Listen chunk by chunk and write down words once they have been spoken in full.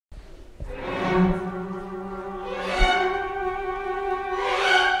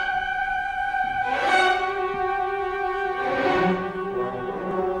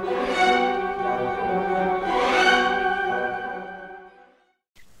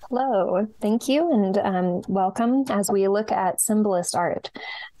Hello, thank you, and welcome as we look at symbolist art,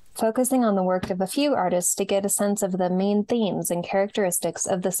 focusing on the work of a few artists to get a sense of the main themes and characteristics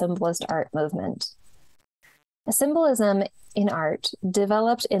of the symbolist art movement. Symbolism in art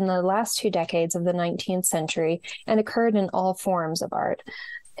developed in the last 2 decades of the 19th century and occurred in all forms of art,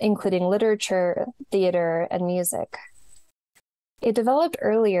 including literature, theater, and music. It developed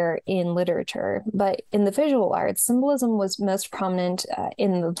earlier in literature, but in the visual arts, symbolism was most prominent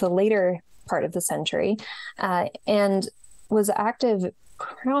in the later part of the century and was active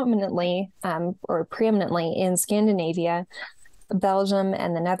preeminently in Scandinavia, Belgium,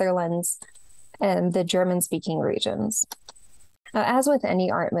 and the Netherlands, and the German-speaking regions. As with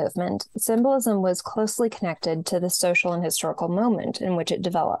any art movement, symbolism was closely connected to the social and historical moment in which it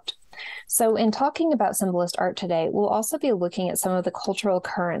developed. So in talking about symbolist art today, we'll also be looking at some of the cultural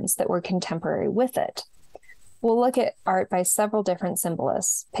currents that were contemporary with it. We'll look at art by several different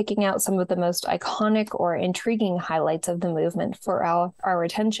symbolists, picking out some of the most iconic or intriguing highlights of the movement for our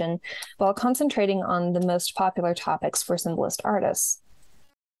attention, while concentrating on the most popular topics for symbolist artists.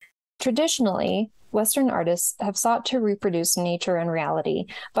 Traditionally, Western artists have sought to reproduce nature and reality,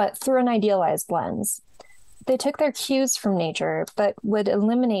 but through an idealized lens. They took their cues from nature, but would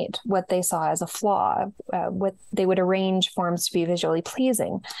eliminate what they saw as a flaw. They would arrange forms to be visually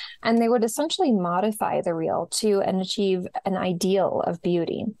pleasing, and they would essentially modify the real to achieve an ideal of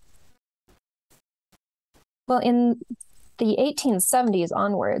beauty. Well, in the 1870s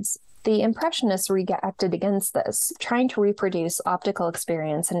onwards, the Impressionists reacted against this, trying to reproduce optical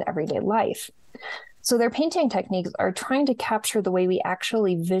experience in everyday life. So their painting techniques are trying to capture the way we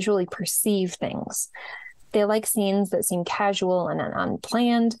actually visually perceive things. They like scenes that seem casual and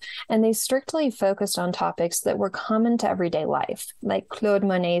unplanned, and they strictly focused on topics that were common to everyday life, like Claude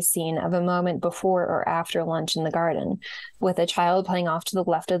Monet's scene of a moment before or after lunch in the garden, with a child playing off to the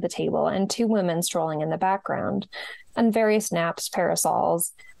left of the table and two women strolling in the background, and various naps,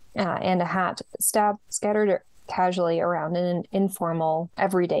 parasols, and a hat scattered casually around in an informal,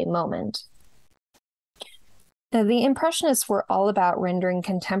 everyday moment. The Impressionists were all about rendering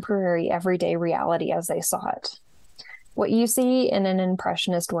contemporary everyday reality as they saw it. What you see in an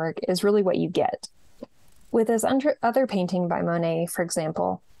Impressionist work is really what you get. With this other painting by Monet, for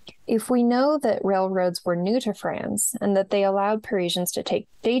example, if we know that railroads were new to France and that they allowed Parisians to take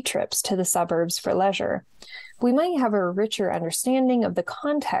day trips to the suburbs for leisure, we might have a richer understanding of the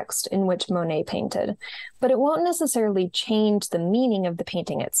context in which Monet painted, but it won't necessarily change the meaning of the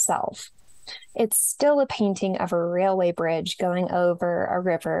painting itself. It's still a painting of a railway bridge going over a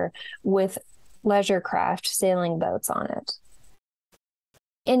river with leisure craft sailing boats on it.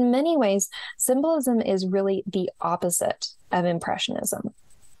 In many ways, symbolism is really the opposite of Impressionism.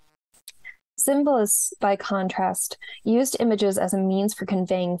 Symbolists, by contrast, used images as a means for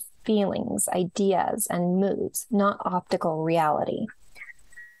conveying feelings, ideas, and moods, not optical reality.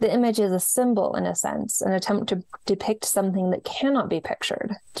 The image is a symbol, in a sense, an attempt to depict something that cannot be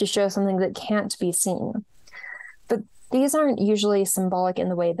pictured, to show something that can't be seen. But these aren't usually symbolic in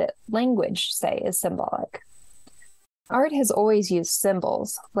the way that language, say, is symbolic. Art has always used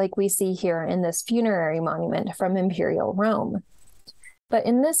symbols, like we see here in this funerary monument from Imperial Rome. But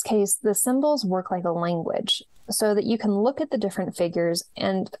in this case, the symbols work like a language, so that you can look at the different figures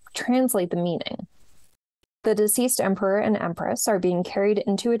and translate the meaning. The deceased emperor and empress are being carried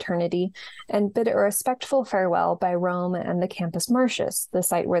into eternity and bid a respectful farewell by Rome and the Campus Martius, the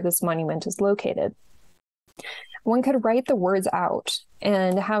site where this monument is located. One could write the words out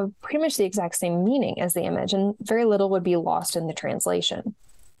and have pretty much the exact same meaning as the image, and very little would be lost in the translation.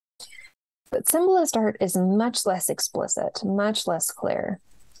 But symbolist art is much less explicit, much less clear.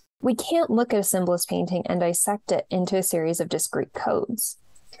 We can't look at a symbolist painting and dissect it into a series of discrete codes.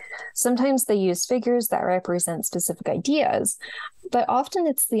 Sometimes they use figures that represent specific ideas, but often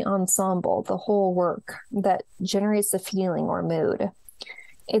it's the ensemble, the whole work, that generates the feeling or mood.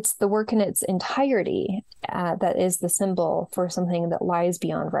 It's the work in its entirety that is the symbol for something that lies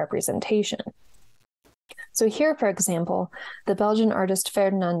beyond representation. So here, for example, the Belgian artist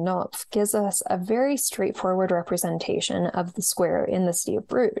Ferdinand Knopf gives us a very straightforward representation of the square in the city of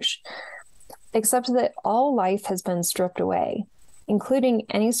Bruges, except that all life has been stripped away, including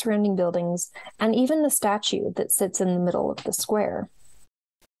any surrounding buildings and even the statue that sits in the middle of the square.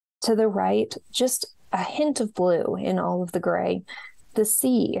 To the right, just a hint of blue in all of the gray, the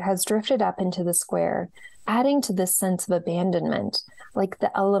sea has drifted up into the square, adding to this sense of abandonment, like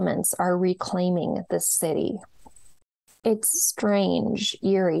the elements are reclaiming this city. It's strange,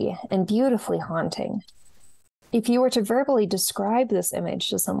 eerie, and beautifully haunting. If you were to verbally describe this image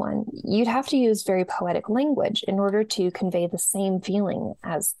to someone, you'd have to use very poetic language in order to convey the same feeling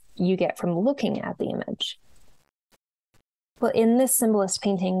as you get from looking at the image. Well, in this symbolist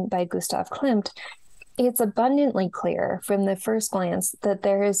painting by Gustav Klimt, it's abundantly clear from the first glance that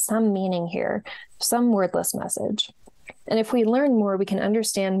there is some meaning here, some wordless message. And if we learn more, we can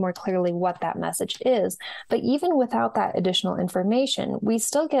understand more clearly what that message is. But even without that additional information, we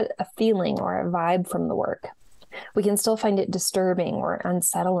still get a feeling or a vibe from the work. We can still find it disturbing or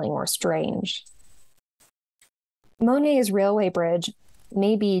unsettling or strange. Monet's railway bridge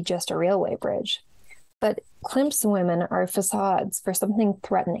may be just a railway bridge, but Klimt's women are facades for something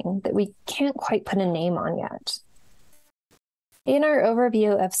threatening that we can't quite put a name on yet. In our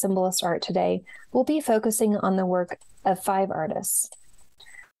overview of symbolist art today, we'll be focusing on the work of 5 artists.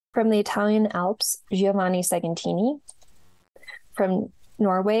 From the Italian Alps, Giovanni Segantini. From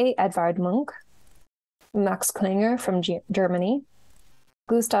Norway, Edvard Munch. Max Klinger from Germany.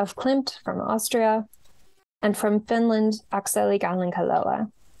 Gustav Klimt from Austria. And from Finland, Akseli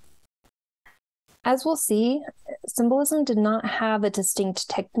Gallen-Kallela. As we'll see, symbolism did not have a distinct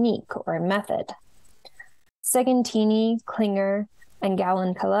technique or method. Segantini, Klinger, and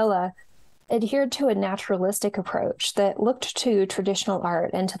Gallen-Kallela adhered to a naturalistic approach that looked to traditional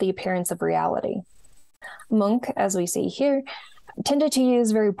art and to the appearance of reality. Munch, as we see here, tended to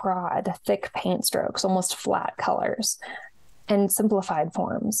use very broad, thick paint strokes, almost flat colors, and simplified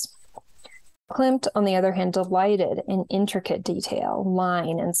forms. Klimt, on the other hand, delighted in intricate detail,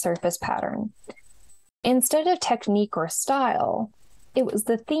 line, and surface pattern. Instead of technique or style, it was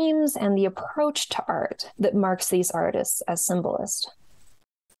the themes and the approach to art that marks these artists as symbolists.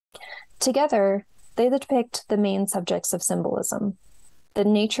 Together, they depict the main subjects of symbolism: the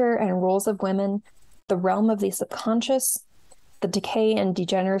nature and roles of women, the realm of the subconscious, the decay and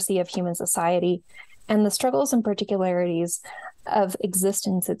degeneracy of human society, and the struggles and particularities of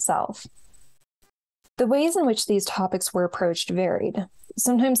existence itself. The ways in which these topics were approached varied.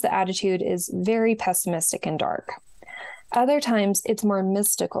 Sometimes the attitude is very pessimistic and dark. Other times, it's more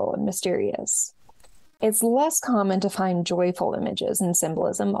mystical and mysterious. It's less common to find joyful images in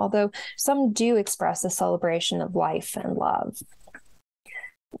symbolism, although some do express a celebration of life and love.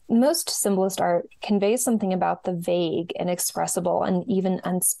 Most symbolist art conveys something about the vague, inexpressible, and even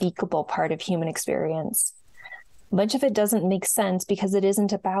unspeakable part of human experience. Much of it doesn't make sense because it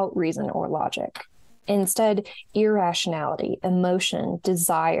isn't about reason or logic. Instead, irrationality, emotion,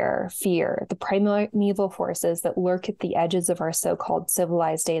 desire, fear, the primeval forces that lurk at the edges of our so-called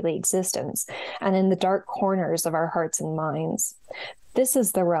civilized daily existence and in the dark corners of our hearts and minds. This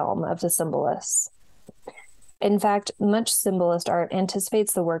is the realm of the symbolists. In fact, much symbolist art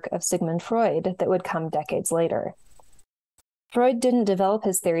anticipates the work of Sigmund Freud that would come decades later. Freud didn't develop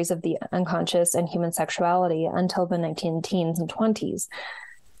his theories of the unconscious and human sexuality until the 1910s and 20s,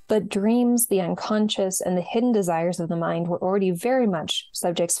 but dreams, the unconscious, and the hidden desires of the mind were already very much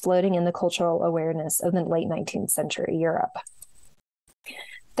subjects floating in the cultural awareness of the late 19th century Europe.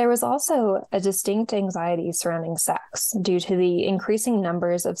 There was also a distinct anxiety surrounding sex due to the increasing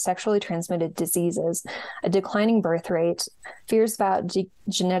numbers of sexually transmitted diseases, a declining birth rate, fears about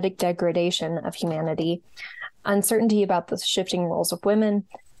genetic degradation of humanity, uncertainty about the shifting roles of women,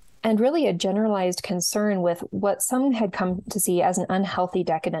 and really a generalized concern with what some had come to see as an unhealthy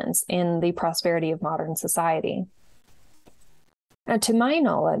decadence in the prosperity of modern society. Now, to my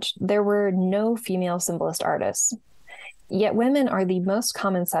knowledge, there were no female symbolist artists, yet women are the most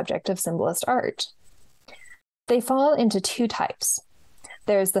common subject of symbolist art. They fall into 2 types.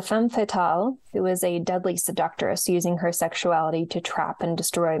 There's the femme fatale, who is a deadly seductress using her sexuality to trap and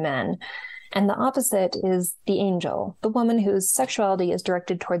destroy men. And the opposite is the angel, the woman whose sexuality is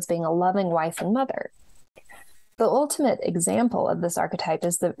directed towards being a loving wife and mother. The ultimate example of this archetype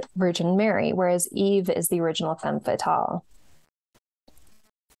is the Virgin Mary, whereas Eve is the original femme fatale.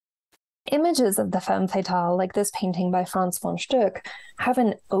 Images of the femme fatale, like this painting by Franz von Stuck, have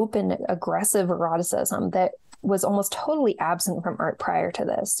an open, aggressive eroticism that was almost totally absent from art prior to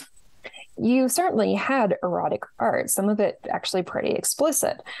this. You certainly had erotic art, some of it actually pretty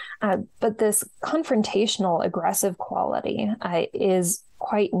explicit, but this confrontational, aggressive quality is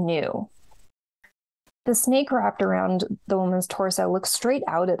quite new. The snake wrapped around the woman's torso looks straight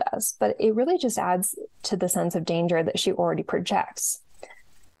out at us, but it really just adds to the sense of danger that she already projects.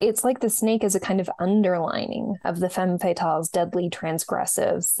 It's like the snake is a kind of underlining of the femme fatale's deadly,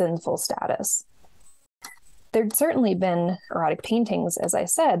 transgressive, sinful status. There'd certainly been erotic paintings, as I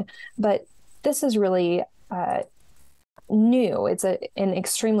said, but this is really new. It's an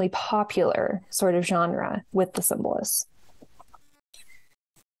extremely popular sort of genre with the symbolists.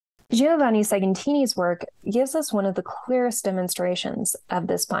 Giovanni Segantini's work gives us one of the clearest demonstrations of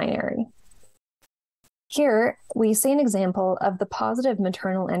this binary. Here, we see an example of the positive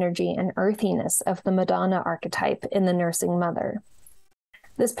maternal energy and earthiness of the Madonna archetype in the nursing mother.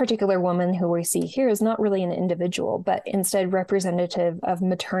 This particular woman who we see here is not really an individual, but instead representative of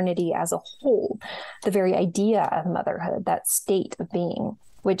maternity as a whole, the very idea of motherhood, that state of being,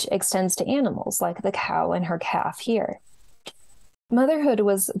 which extends to animals like the cow and her calf here. Motherhood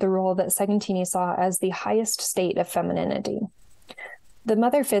was the role that Segantini saw as the highest state of femininity. The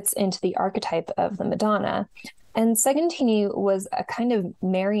mother fits into the archetype of the Madonna, and Segantini was a kind of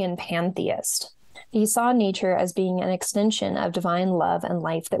Marian pantheist. He saw nature as being an extension of divine love and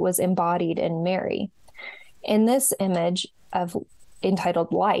life that was embodied in Mary. In this image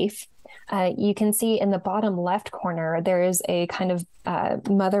entitled Life, you can see in the bottom left corner, there is a kind of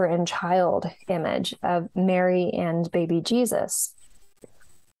mother and child image of Mary and baby Jesus.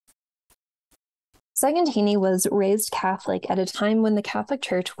 Segantini was raised Catholic at a time when the Catholic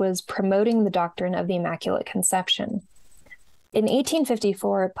Church was promoting the doctrine of the Immaculate Conception. In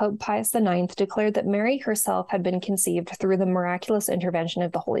 1854, Pope Pius IX declared that Mary herself had been conceived through the miraculous intervention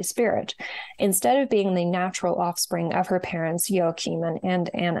of the Holy Spirit, instead of being the natural offspring of her parents Joachim and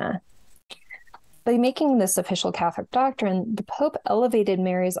Anna. By making this official Catholic doctrine, the Pope elevated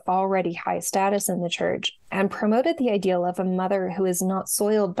Mary's already high status in the Church and promoted the ideal of a mother who is not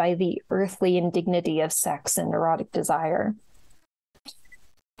soiled by the earthly indignity of sex and erotic desire.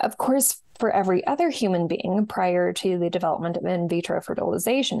 Of course, for every other human being prior to the development of in vitro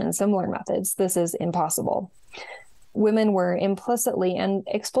fertilization and similar methods, this is impossible. Women were implicitly and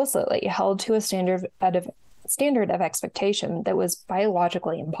explicitly held to a standard of expectation that was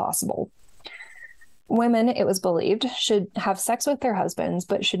biologically impossible. Women, it was believed, should have sex with their husbands,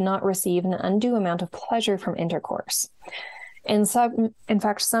 but should not receive an undue amount of pleasure from intercourse. In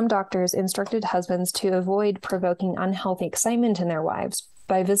fact, some doctors instructed husbands to avoid provoking unhealthy excitement in their wives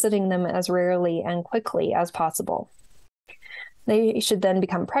by visiting them as rarely and quickly as possible. They should then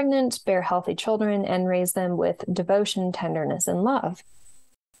become pregnant, bear healthy children, and raise them with devotion, tenderness, and love.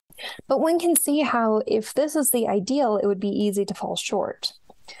 But one can see how, if this is the ideal, it would be easy to fall short.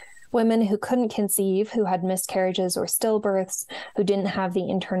 Women who couldn't conceive, who had miscarriages or stillbirths, who didn't have the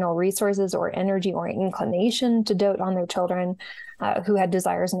internal resources or energy or inclination to dote on their children, who had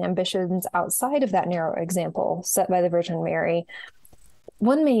desires and ambitions outside of that narrow example set by the Virgin Mary,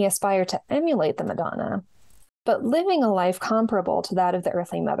 one may aspire to emulate the Madonna, but living a life comparable to that of the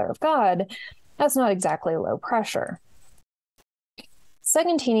earthly Mother of God, that's not exactly low pressure.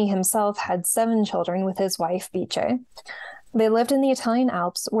 Segantini himself had 7 children with his wife, Bice. They lived in the Italian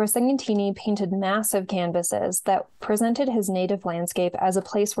Alps, where Segantini painted massive canvases that presented his native landscape as a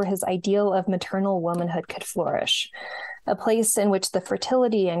place where his ideal of maternal womanhood could flourish, a place in which the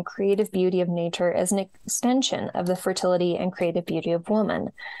fertility and creative beauty of nature is an extension of the fertility and creative beauty of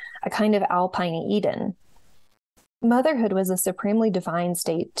woman, a kind of alpine Eden. Motherhood was a supremely divine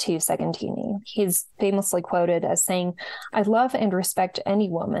state to Segantini. He's famously quoted as saying, "I love and respect any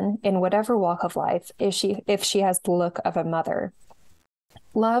woman in whatever walk of life if she has the look of a mother.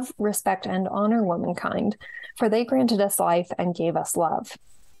 Love, respect, and honor womankind, for they granted us life and gave us love."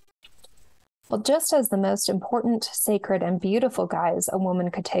 Well, just as the most important, sacred, and beautiful guise a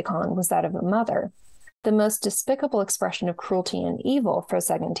woman could take on was that of a mother, the most despicable expression of cruelty and evil for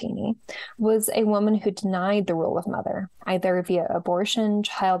Segantini was a woman who denied the role of mother, either via abortion,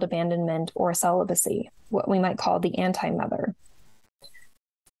 child abandonment, or celibacy, what we might call the anti-mother.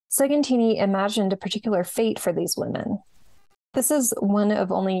 Segantini imagined a particular fate for these women. This is one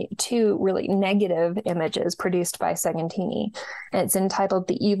of only 2 really negative images produced by Segantini, and it's entitled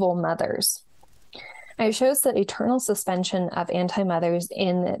The Evil Mothers. It shows the eternal suspension of anti-mothers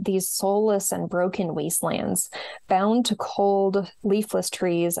in these soulless and broken wastelands, bound to cold, leafless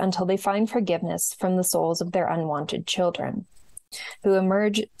trees until they find forgiveness from the souls of their unwanted children, who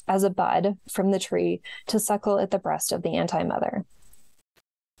emerge as a bud from the tree to suckle at the breast of the anti-mother.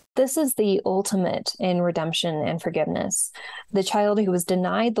 This is the ultimate in redemption and forgiveness. The child who was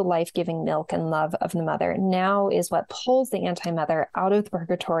denied the life-giving milk and love of the mother now is what pulls the anti-mother out of the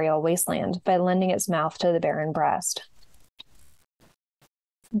purgatorial wasteland by lending its mouth to the barren breast.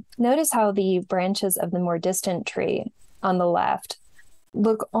 Notice how the branches of the more distant tree on the left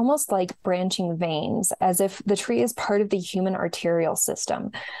look almost like branching veins, as if the tree is part of the human arterial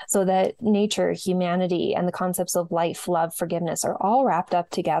system, so that nature, humanity, and the concepts of life, love, forgiveness are all wrapped up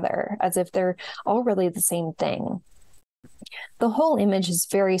together, as if they're all really the same thing. The whole image is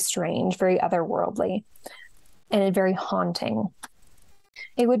very strange, very otherworldly, and very haunting.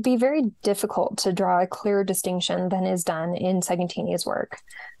 It would be very difficult to draw a clearer distinction than is done in Segantini's work.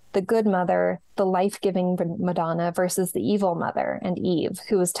 the good mother, the life-giving Madonna, versus the evil mother and Eve,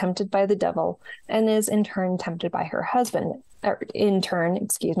 who was tempted by the devil and is in turn tempted by her husband,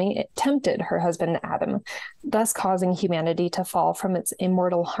 it tempted her husband Adam, thus causing humanity to fall from its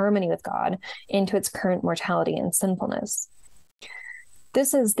immortal harmony with God into its current mortality and sinfulness.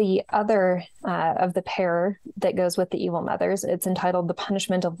 This is the other of the pair that goes with the evil mothers. It's entitled The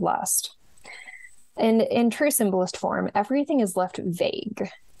Punishment of Lust. And in true symbolist form, everything is left vague.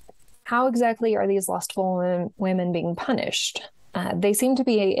 How exactly are these lustful women being punished? They seem to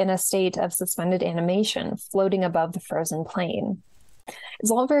be in a state of suspended animation, floating above the frozen plain. It's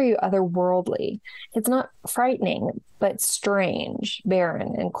all very otherworldly. It's not frightening, but strange,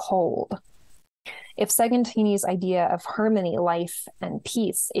 barren, and cold. If Segantini's idea of harmony, life, and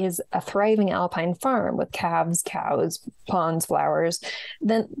peace is a thriving alpine farm with calves, cows, ponds, flowers,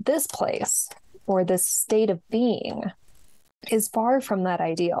 then this place, or this state of being, is far from that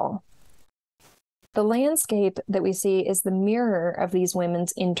ideal. The landscape that we see is the mirror of these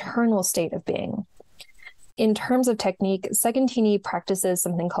women's internal state of being. In terms of technique, Segantini practices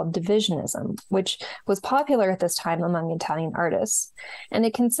something called divisionism, which was popular at this time among Italian artists. And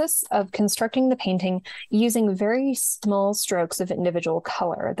it consists of constructing the painting using very small strokes of individual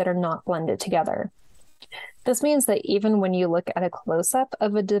color that are not blended together. This means that even when you look at a close-up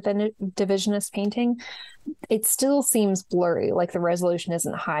of a divisionist painting, it still seems blurry, like the resolution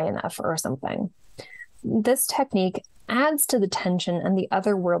isn't high enough or something. This technique adds to the tension and the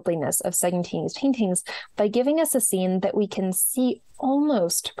otherworldliness of Segantini's paintings by giving us a scene that we can see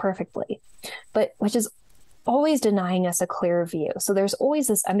almost perfectly, but which is always denying us a clear view. So there's always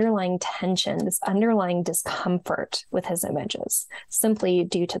this underlying tension, this underlying discomfort with his images, simply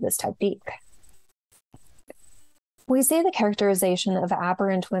due to this technique. We see the characterization of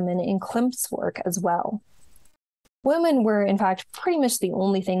aberrant women in Klimt's work as well. Women were, in fact, pretty much the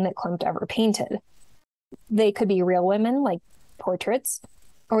only thing that Klimt ever painted. They could be real women, like portraits,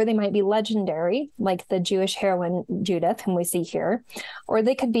 or they might be legendary, like the Jewish heroine Judith, whom we see here, or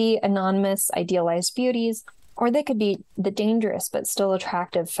they could be anonymous, idealized beauties, or they could be the dangerous but still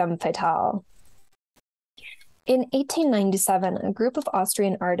attractive femme fatale. In 1897, a group of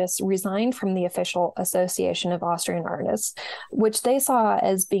Austrian artists resigned from the official Association of Austrian Artists, which they saw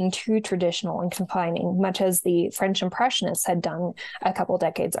as being too traditional and confining, much as the French Impressionists had done a couple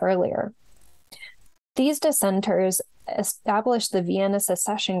decades earlier. These dissenters established the Vienna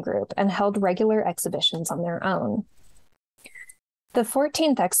Secession Group and held regular exhibitions on their own. The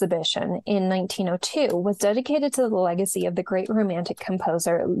 14th exhibition in 1902 was dedicated to the legacy of the great Romantic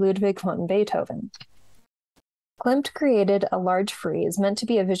composer Ludwig van Beethoven. Klimt created a large frieze meant to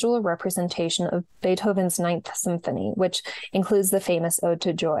be a visual representation of Beethoven's Ninth Symphony, which includes the famous Ode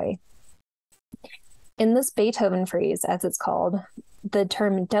to Joy. In this Beethoven frieze, as it's called, the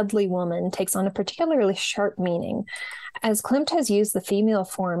term deadly woman takes on a particularly sharp meaning, as Klimt has used the female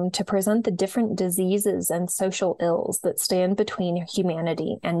form to present the different diseases and social ills that stand between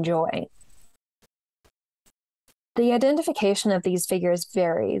humanity and joy. The identification of these figures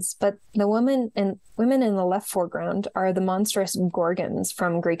varies, but the women in the left foreground are the monstrous Gorgons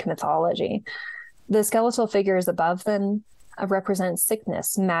from Greek mythology. The skeletal figures above them represent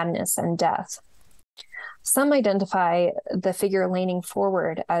sickness, madness, and death. Some identify the figure leaning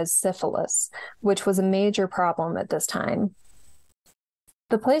forward as syphilis, which was a major problem at this time.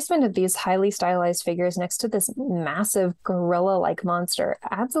 The placement of these highly stylized figures next to this massive gorilla-like monster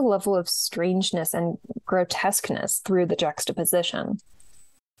adds a level of strangeness and grotesqueness through the juxtaposition.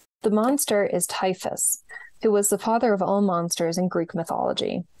 The monster is Typhus, who was the father of all monsters in Greek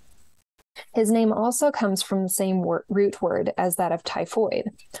mythology. His name also comes from the same root word as that of typhoid,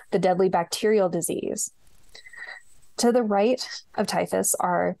 the deadly bacterial disease. To the right of Typhus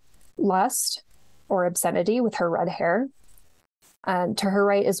are Lust, or obscenity, with her red hair. To her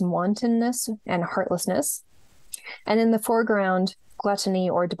right is wantonness and heartlessness. And in the foreground, gluttony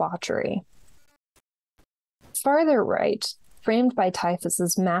or debauchery. Farther right, framed by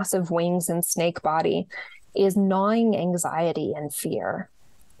Typhus's massive wings and snake body, is gnawing anxiety and fear.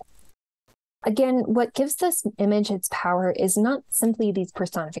 Again, what gives this image its power is not simply these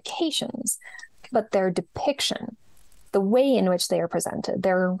personifications, but their depiction, the way in which they are presented,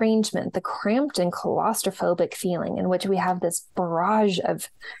 their arrangement, the cramped and claustrophobic feeling in which we have this barrage of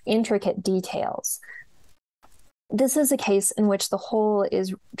intricate details. This is a case in which the whole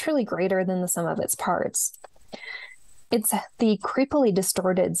is truly greater than the sum of its parts. It's the creepily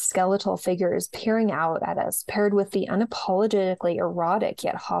distorted skeletal figures peering out at us, paired with the unapologetically erotic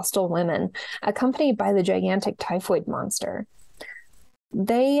yet hostile women, accompanied by the gigantic typhoid monster.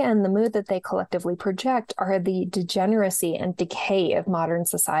 They and the mood that they collectively project are the degeneracy and decay of modern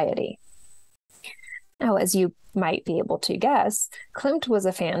society. Now, as you might be able to guess, Klimt was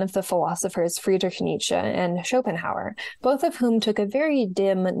a fan of the philosophers Friedrich Nietzsche and Schopenhauer, both of whom took a very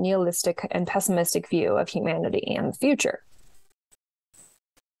dim, nihilistic, and pessimistic view of humanity and the future.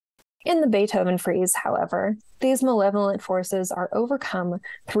 In the Beethoven frieze, however, these malevolent forces are overcome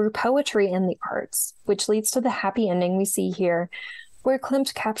through poetry and the arts, which leads to the happy ending we see here, where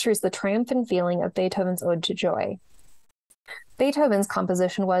Klimt captures the triumphant feeling of Beethoven's Ode to Joy. Beethoven's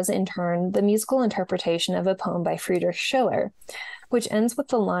composition was, in turn, the musical interpretation of a poem by Friedrich Schiller, which ends with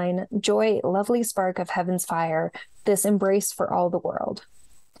the line, "Joy, lovely spark of heaven's fire, this embrace for all the world."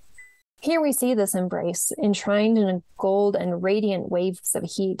 Here we see this embrace enshrined in gold and radiant waves of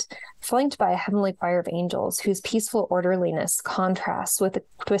heat, flanked by a heavenly choir of angels whose peaceful orderliness contrasts with the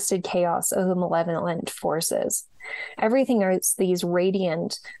twisted chaos of the malevolent forces. Everything is these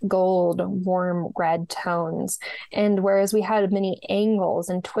radiant, gold, warm red tones. And whereas we had many angles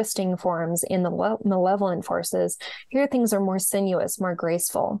and twisting forms in the malevolent forces, here things are more sinuous, more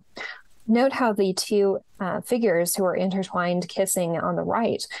graceful. Note how the two figures who are intertwined kissing on the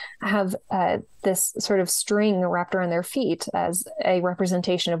right have this sort of string wrapped around their feet as a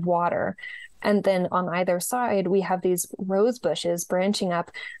representation of water. And then on either side, we have these rose bushes branching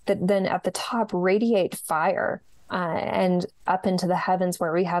up that then at the top radiate fire and up into the heavens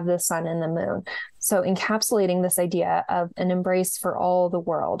where we have the sun and the moon. So encapsulating this idea of an embrace for all the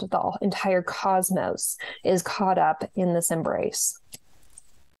world, the entire cosmos is caught up in this embrace.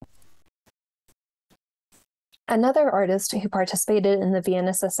 Another artist who participated in the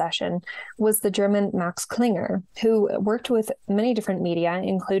Vienna Secession was the German Max Klinger, who worked with many different media,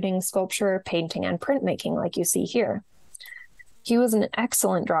 including sculpture, painting, and printmaking, like you see here. He was an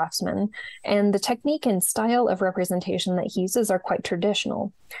excellent draftsman, and the technique and style of representation that he uses are quite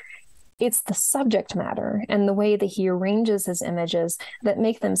traditional. It's the subject matter and the way that he arranges his images that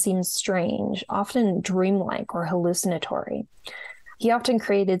make them seem strange, often dreamlike or hallucinatory. He often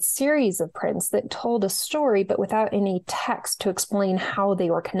created series of prints that told a story, but without any text to explain how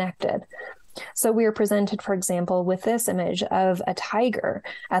they were connected. So we are presented, for example, with this image of a tiger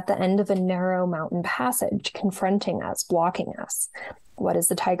at the end of a narrow mountain passage, confronting us, blocking us. What is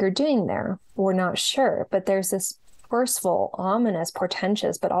the tiger doing there? We're not sure, but there's this forceful, ominous,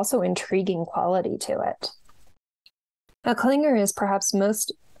 portentous, but also intriguing quality to it. Klinger is perhaps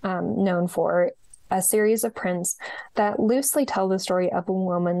most known for a series of prints that loosely tell the story of a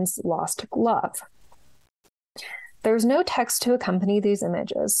woman's lost glove. There's no text to accompany these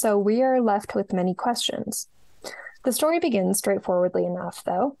images, so we are left with many questions. The story begins straightforwardly enough,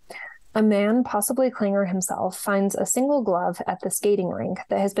 though. A man, possibly Klinger himself, finds a single glove at the skating rink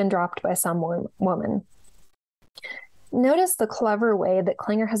that has been dropped by some woman. Notice the clever way that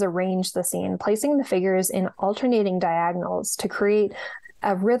Klinger has arranged the scene, placing the figures in alternating diagonals to create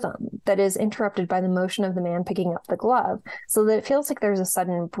a rhythm that is interrupted by the motion of the man picking up the glove, so that it feels like there's a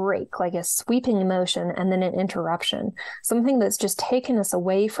sudden break, like a sweeping motion and then an interruption, something that's just taken us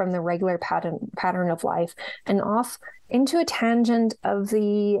away from the regular pattern of life and off into a tangent of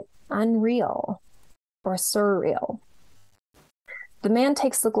the unreal or surreal. The man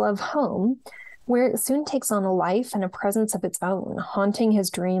takes the glove home, where it soon takes on a life and a presence of its own, haunting his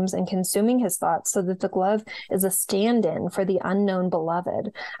dreams and consuming his thoughts, so that the glove is a stand-in for the unknown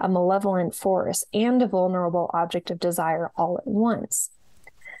beloved, a malevolent force, and a vulnerable object of desire all at once.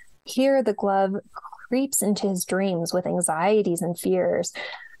 Here, the glove creeps into his dreams with anxieties and fears,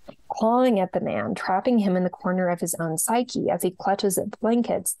 clawing at the man, trapping him in the corner of his own psyche as he clutches at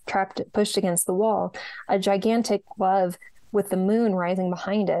blankets, pushed against the wall. A gigantic glove with the moon rising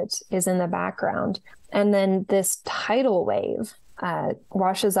behind it is in the background. And then this tidal wave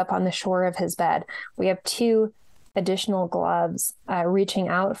washes up on the shore of his bed. We have two additional gloves reaching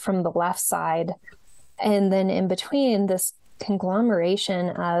out from the left side. And then in between, this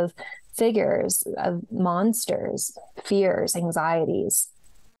conglomeration of figures, of monsters, fears, anxieties.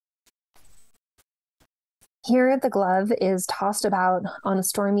 Here, the glove is tossed about on a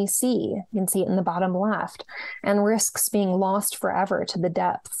stormy sea. You can see it in the bottom left, and risks being lost forever to the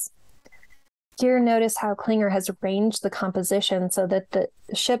depths. Here, notice how Klinger has arranged the composition so that the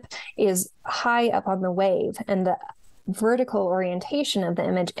ship is high up on the wave, and the vertical orientation of the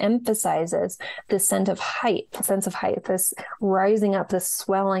image emphasizes this sense of height, this rising up, this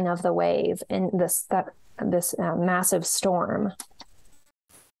swelling of the wave in this massive storm.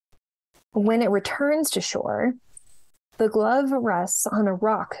 When it returns to shore, the glove rests on a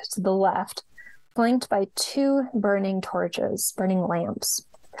rock to the left, flanked by two burning torches, burning lamps.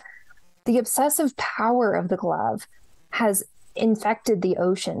 The obsessive power of the glove has infected the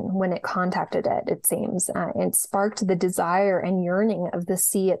ocean when it contacted it, it seems. It sparked the desire and yearning of the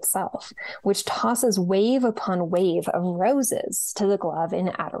sea itself, which tosses wave upon wave of roses to the glove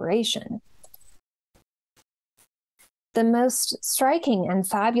in adoration. The most striking and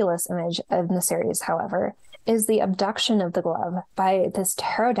fabulous image of the series, however, is the abduction of the glove by this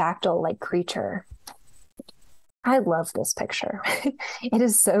pterodactyl-like creature. I love this picture. It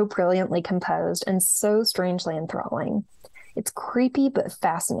is so brilliantly composed and so strangely enthralling. It's creepy but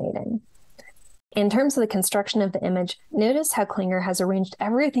fascinating. In terms of the construction of the image, notice how Klinger has arranged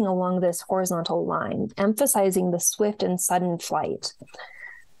everything along this horizontal line, emphasizing the swift and sudden flight.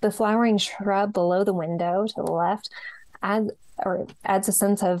 The flowering shrub below the window to the left adds a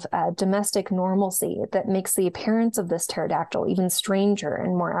sense of domestic normalcy that makes the appearance of this pterodactyl even stranger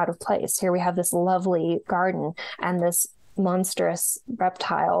and more out of place. Here we have this lovely garden, and this monstrous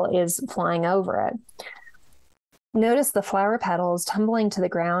reptile is flying over it. Notice the flower petals tumbling to the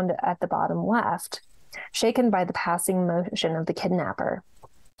ground at the bottom left, shaken by the passing motion of the kidnapper.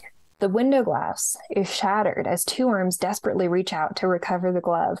 The window glass is shattered as two arms desperately reach out to recover the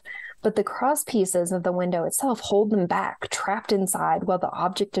glove, but the cross pieces of the window itself hold them back, trapped inside, while the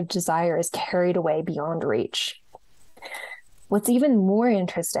object of desire is carried away beyond reach. What's even more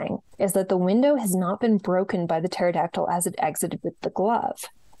interesting is that the window has not been broken by the pterodactyl as it exited with the glove.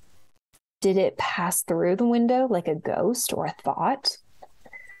 Did it pass through the window like a ghost or a thought?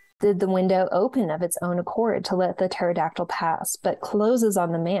 Did the window open of its own accord to let the pterodactyl pass, but closes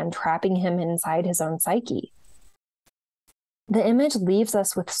on the man, trapping him inside his own psyche? The image leaves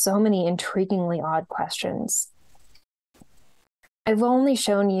us with so many intriguingly odd questions. I've only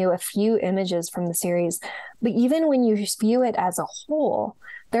shown you a few images from the series, but even when you view it as a whole,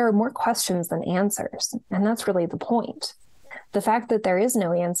 there are more questions than answers, and that's really the point. The fact that there is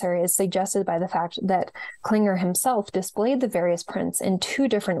no answer is suggested by the fact that Klinger himself displayed the various prints in two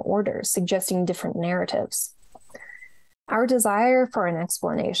different orders, suggesting different narratives. Our desire for an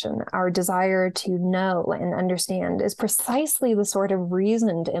explanation, our desire to know and understand, is precisely the sort of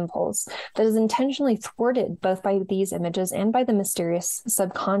reasoned impulse that is intentionally thwarted both by these images and by the mysterious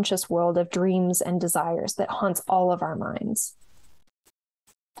subconscious world of dreams and desires that haunts all of our minds.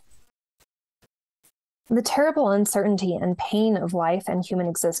 The terrible uncertainty and pain of life and human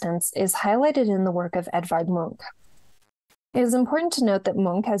existence is highlighted in the work of Edvard Munch. It is important to note that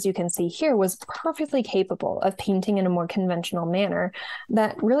Munch, as you can see here, was perfectly capable of painting in a more conventional manner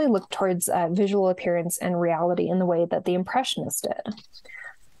that really looked towards visual appearance and reality in the way that the Impressionists did.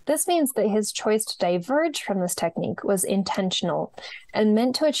 This means that his choice to diverge from this technique was intentional and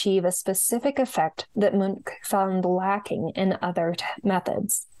meant to achieve a specific effect that Munch found lacking in other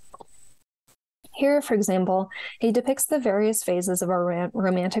methods. Here, for example, he depicts the various phases of a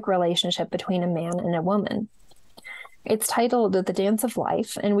romantic relationship between a man and a woman. It's titled The Dance of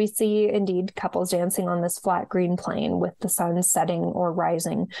Life, and we see, indeed, couples dancing on this flat green plain with the sun setting or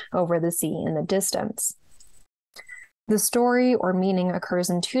rising over the sea in the distance. The story or meaning occurs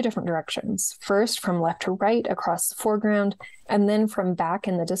in two different directions, first from left to right across the foreground, and then from back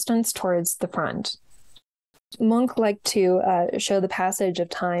in the distance towards the front. Munch liked to show the passage of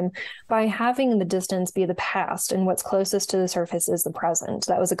time by having the distance be the past, and what's closest to the surface is the present.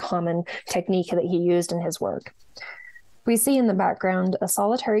 That was a common technique that he used in his work. We see in the background a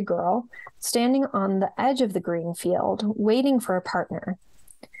solitary girl standing on the edge of the green field, waiting for a partner.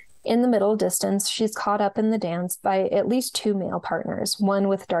 In the middle distance, she's caught up in the dance by at least two male partners, one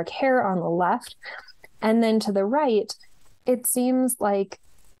with dark hair on the left, and then to the right, it seems like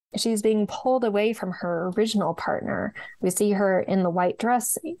she's being pulled away from her original partner. We see her in the white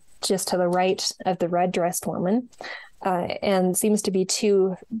dress just to the right of the red-dressed woman, and seems to be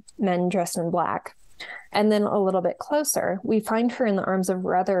two men dressed in black. And then a little bit closer, we find her in the arms of a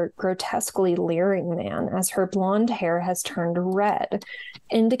rather grotesquely leering man as her blonde hair has turned red,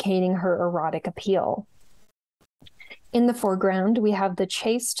 indicating her erotic appeal. In the foreground, we have the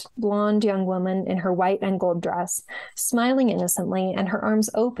chaste, blonde young woman in her white and gold dress, smiling innocently and her arms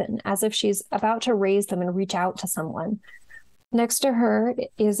open as if she's about to raise them and reach out to someone. Next to her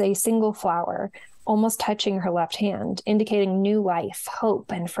is a single flower, almost touching her left hand, indicating new life,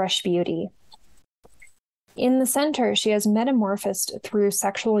 hope, and fresh beauty. In the center, she has metamorphosed through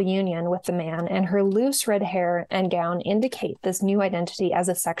sexual union with the man, and her loose red hair and gown indicate this new identity as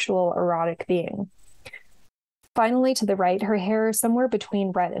a sexual, erotic being. Finally, to the right, her hair somewhere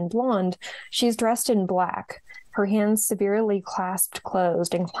between red and blonde, she's dressed in black, her hands severely clasped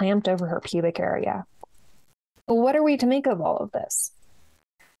closed and clamped over her pubic area. What are we to make of all of this?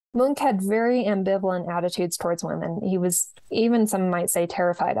 Munch had very ambivalent attitudes towards women. He was even, some might say,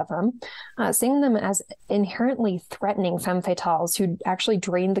 terrified of them, seeing them as inherently threatening femme fatales who actually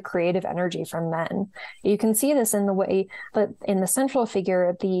drained the creative energy from men. You can see this in the way that in the central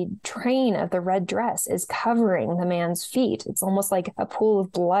figure, the train of the red dress is covering the man's feet. It's almost like a pool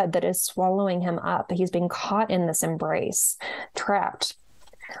of blood that is swallowing him up. He's being caught in this embrace, trapped.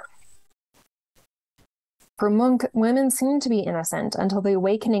 For Munch, women seem to be innocent until the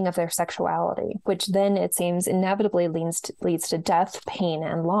awakening of their sexuality, which then, it seems, inevitably leads to death, pain,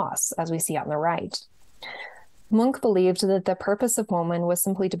 and loss, as we see on the right. Munch believed that the purpose of woman was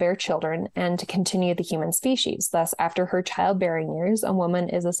simply to bear children and to continue the human species. Thus, after her childbearing years, a woman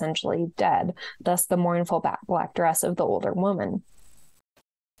is essentially dead, thus the mournful black dress of the older woman.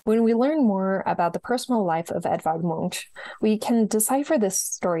 When we learn more about the personal life of Edvard Munch, we can decipher this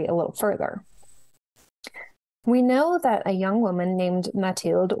story a little further. We know that a young woman named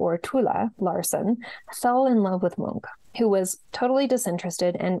Mathilde, or Tula Larsen, fell in love with Munch, who was totally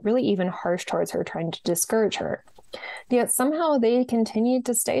disinterested and really even harsh towards her, trying to discourage her. Yet somehow they continued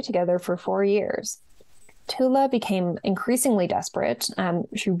to stay together for 4 years. Tula became increasingly desperate.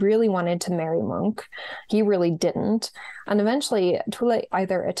 She really wanted to marry Munch. He really didn't. And eventually, Tula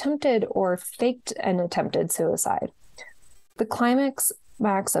either attempted or faked an attempted suicide. The climax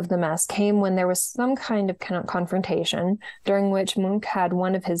of the mess came when there was some kind of confrontation, during which Munch had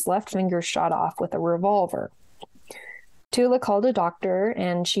one of his left fingers shot off with a revolver. Tula called a doctor,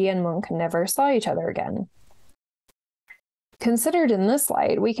 and she and Munch never saw each other again. Considered in this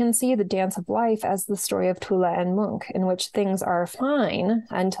light, we can see the dance of life as the story of Tula and Munch, in which things are fine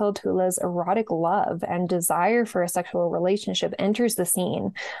until Tula's erotic love and desire for a sexual relationship enters the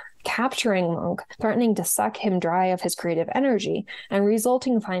scene, capturing Munch, threatening to suck him dry of his creative energy, and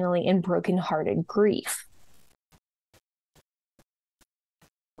resulting finally in broken-hearted grief.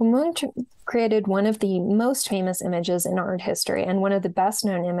 Munch created one of the most famous images in art history and one of the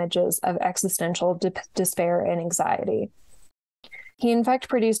best-known images of existential despair and anxiety. He, in fact,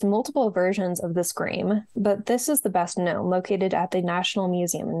 produced multiple versions of the Scream, but this is the best known, located at the National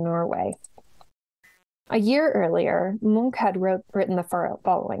Museum in Norway. A year earlier, Munch had written the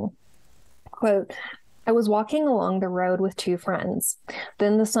following, quote, "I was walking along the road with 2 friends.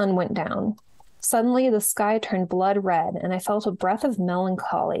 Then the sun went down. Suddenly the sky turned blood red, and I felt a breath of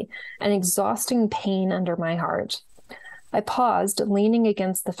melancholy, an exhausting pain under my heart. I paused, leaning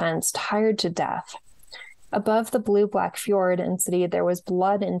against the fence, tired to death. Above the blue-black fjord and city, there was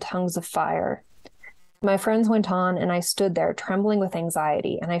blood and tongues of fire. My friends went on, and I stood there, trembling with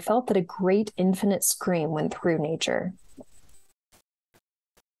anxiety, and I felt that a great infinite scream went through nature."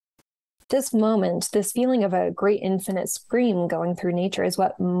 This moment, this feeling of a great infinite scream going through nature is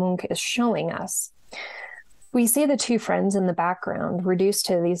what Munch is showing us. We see the 2 friends in the background reduced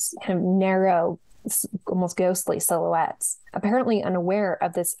to these kind of narrow, almost ghostly silhouettes, apparently unaware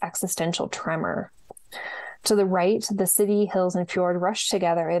of this existential tremor. To the right, the city, hills, and fjord rush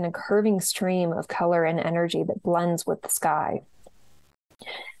together in a curving stream of color and energy that blends with the sky.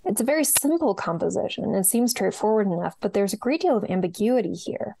 It's a very simple composition. It seems straightforward enough, but there's a great deal of ambiguity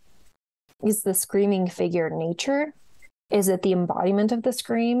here. Is the screaming figure nature? Is it the embodiment of the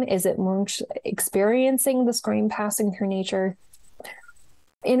scream? Is it Munch experiencing the scream passing through nature?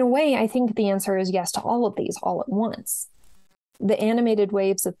 In a way, I think the answer is yes to all of these all at once. The animated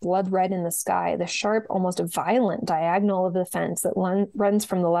waves of blood red in the sky, the sharp, almost violent diagonal of the fence that runs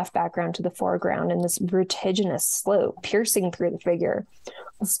from the left background to the foreground in this vertiginous slope, piercing through the figure,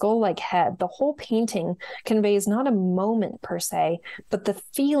 the skull-like head, the whole painting conveys not a moment per se, but the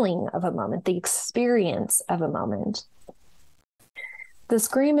feeling of a moment, the experience of a moment. The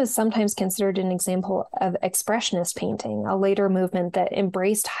Scream is sometimes considered an example of expressionist painting, a later movement that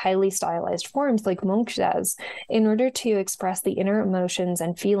embraced highly stylized forms like Munch does in order to express the inner emotions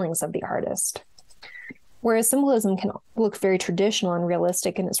and feelings of the artist. Whereas symbolism can look very traditional and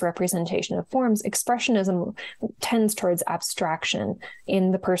realistic in its representation of forms, expressionism tends towards abstraction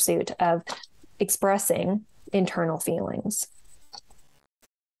in the pursuit of expressing internal feelings.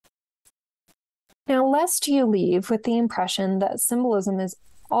 Now, lest you leave with the impression that symbolism is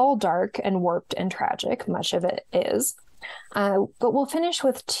all dark and warped and tragic, much of it is, but we'll finish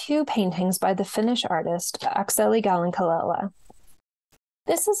with 2 paintings by the Finnish artist Akseli Gallen-Kallela.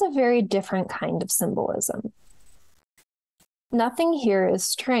 This is a very different kind of symbolism. Nothing here is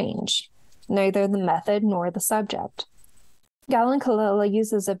strange, neither the method nor the subject. Gallen-Kallela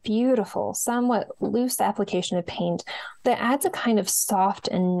uses a beautiful, somewhat loose application of paint that adds a kind of soft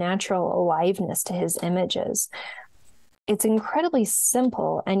and natural aliveness to his images. It's incredibly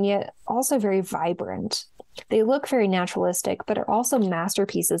simple and yet also very vibrant. They look very naturalistic, but are also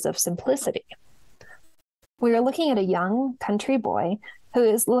masterpieces of simplicity. We are looking at a young country boy who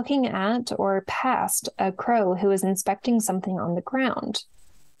is looking at or past a crow who is inspecting something on the ground.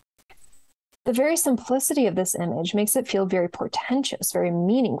 The very simplicity of this image makes it feel very portentous, very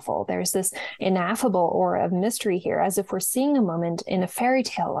meaningful. There's this ineffable aura of mystery here, as if we're seeing a moment in a fairy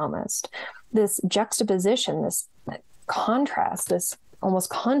tale almost. This juxtaposition, this contrast, this almost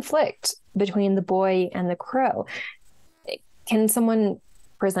conflict between the boy and the crow. Can someone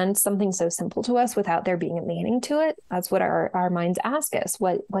present something so simple to us without there being a meaning to it? That's what our minds ask us.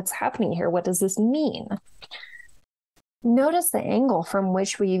 What's happening here? What does this mean? Notice the angle from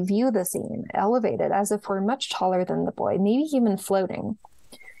which we view the scene, elevated as if we're much taller than the boy, maybe even floating.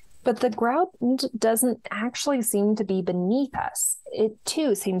 But the ground doesn't actually seem to be beneath us. It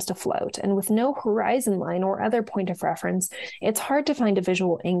too seems to float, and with no horizon line or other point of reference, it's hard to find a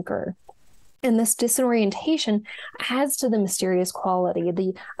visual anchor. And this disorientation adds to the mysterious quality,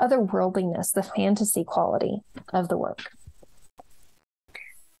 the otherworldliness, the fantasy quality of the work.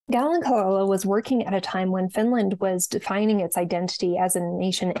 Gallen-Kallela was working at a time when Finland was defining its identity as a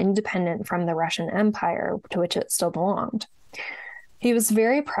nation independent from the Russian Empire, to which it still belonged. He was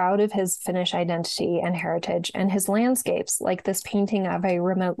very proud of his Finnish identity and heritage, and his landscapes, like this painting of a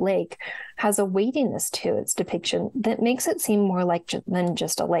remote lake, has a weightiness to its depiction that makes it seem more than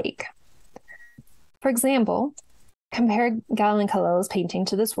just a lake. For example, compare Gallen-Kallella's painting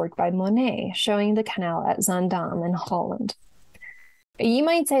to this work by Monet, showing the canal at Zaandam in Holland. You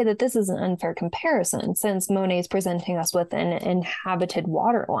might say that this is an unfair comparison, since Monet is presenting us with an inhabited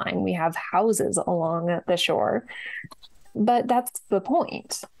waterline. We have houses along the shore, but that's the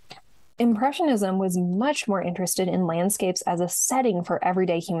point. Impressionism was much more interested in landscapes as a setting for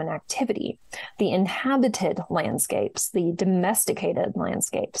everyday human activity, the inhabited landscapes, the domesticated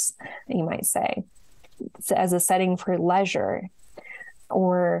landscapes, you might say, as a setting for leisure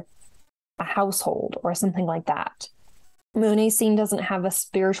or a household or something like that. Monet's scene doesn't have a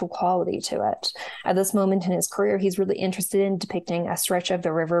spiritual quality to it. At this moment in his career, he's really interested in depicting a stretch of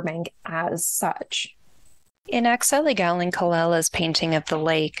the riverbank as such. In Akseli Gallen-Kallella's painting of the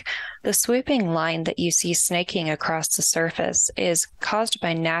lake, the sweeping line that you see snaking across the surface is caused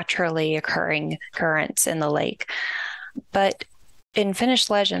by naturally occurring currents in the lake. But in Finnish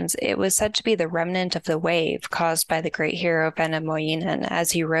legends, it was said to be the remnant of the wave caused by the great hero Venemoinen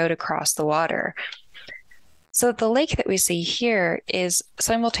as he rode across the water. So the lake that we see here is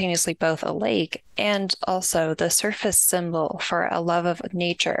simultaneously both a lake and also the surface symbol for a love of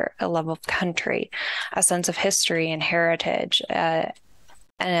nature, a love of country, a sense of history and heritage, and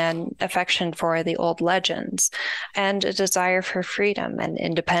an affection for the old legends, and a desire for freedom and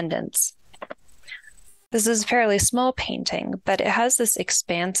independence. This is a fairly small painting, but it has this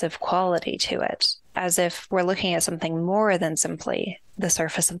expansive quality to it, as if we're looking at something more than simply the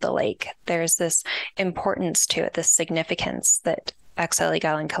surface of the lake. There's this importance to it, this significance that Akseli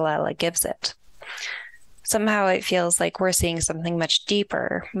Gallen-Kallella gives it. Somehow it feels like we're seeing something much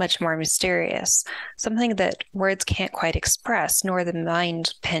deeper, much more mysterious, something that words can't quite express, nor the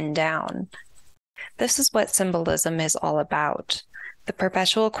mind pin down. This is what symbolism is all about. The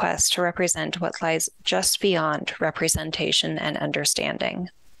perpetual quest to represent what lies just beyond representation and understanding.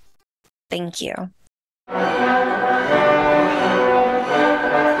 Thank you.